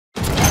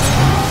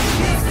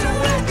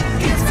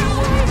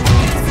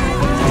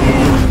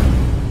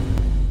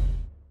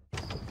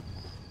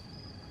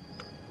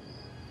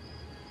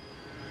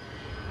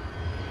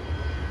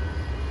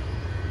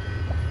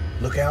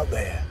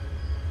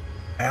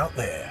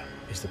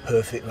is the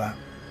perfect lap.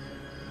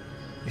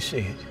 You see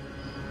it?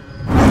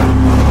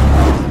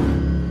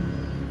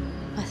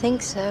 I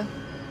think so.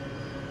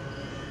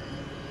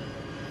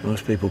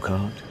 Most people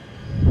can't.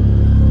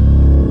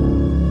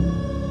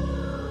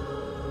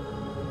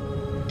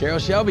 Carroll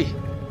Shelby.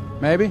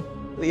 Maybe.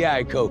 Lee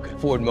Iacocca,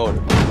 Ford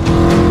Motor.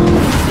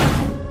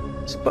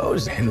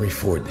 Suppose Henry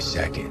Ford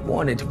II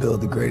wanted to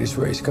build the greatest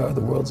race car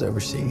the world's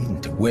ever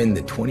seen to win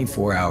the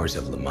 24 Hours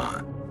of Le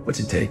Mans. What's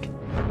it take?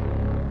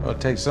 Well, it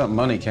takes something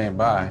money can't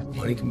buy.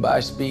 Money can buy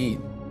speed.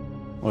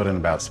 What in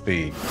about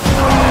speed?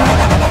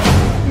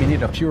 You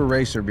need a pure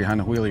racer behind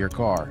the wheel of your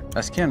car.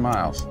 That's Ken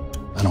Miles.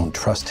 I don't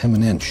trust him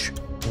an inch.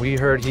 We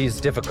heard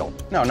he's difficult.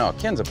 No,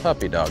 Ken's a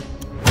puppy dog.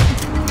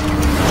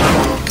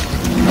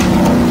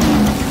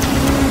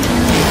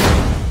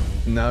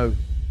 No.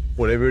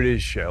 Whatever it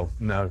is, Shell,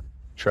 no.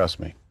 Trust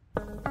me.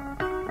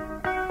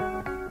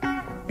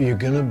 You're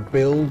gonna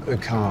build a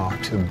car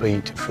to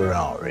beat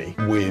Ferrari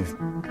with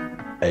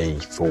a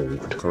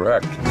Ford.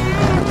 Correct.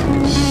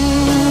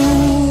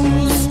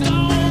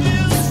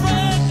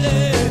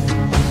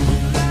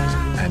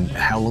 And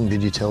how long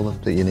did you tell them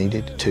that you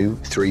needed?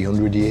 200,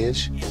 300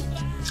 years?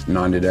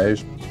 90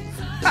 days.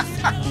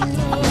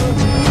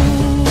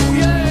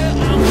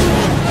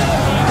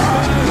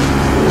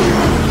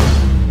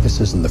 This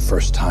isn't the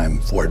first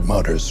time Ford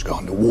Motors has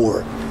gone to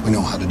war. We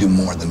know how to do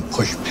more than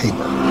push paper.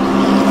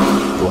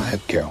 Go ahead,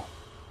 Carroll.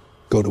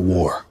 Go to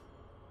war.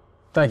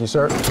 Thank you,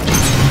 sir.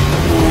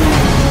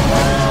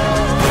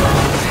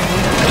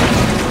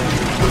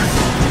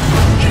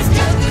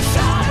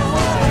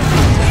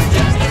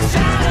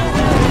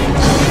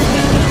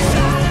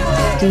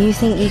 Do you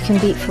think you can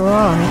beat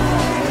Ferrari?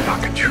 I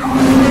can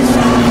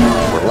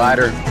try. We're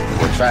lighter,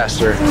 we're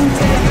faster.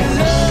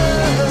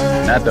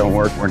 When that don't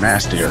work, we're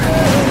nastier.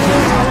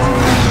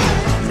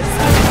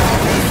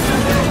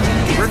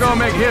 We're gonna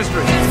make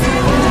history.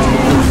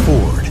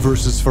 Ford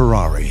versus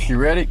Ferrari. You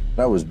ready?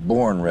 I was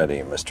born ready,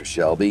 Mr.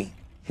 Shelby.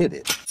 Hit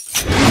it.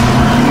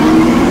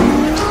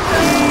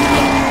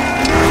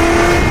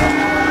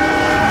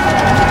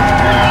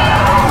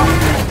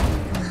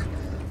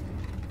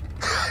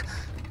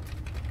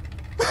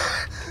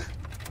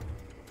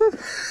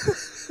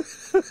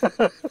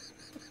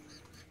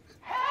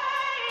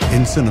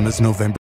 In cinemas November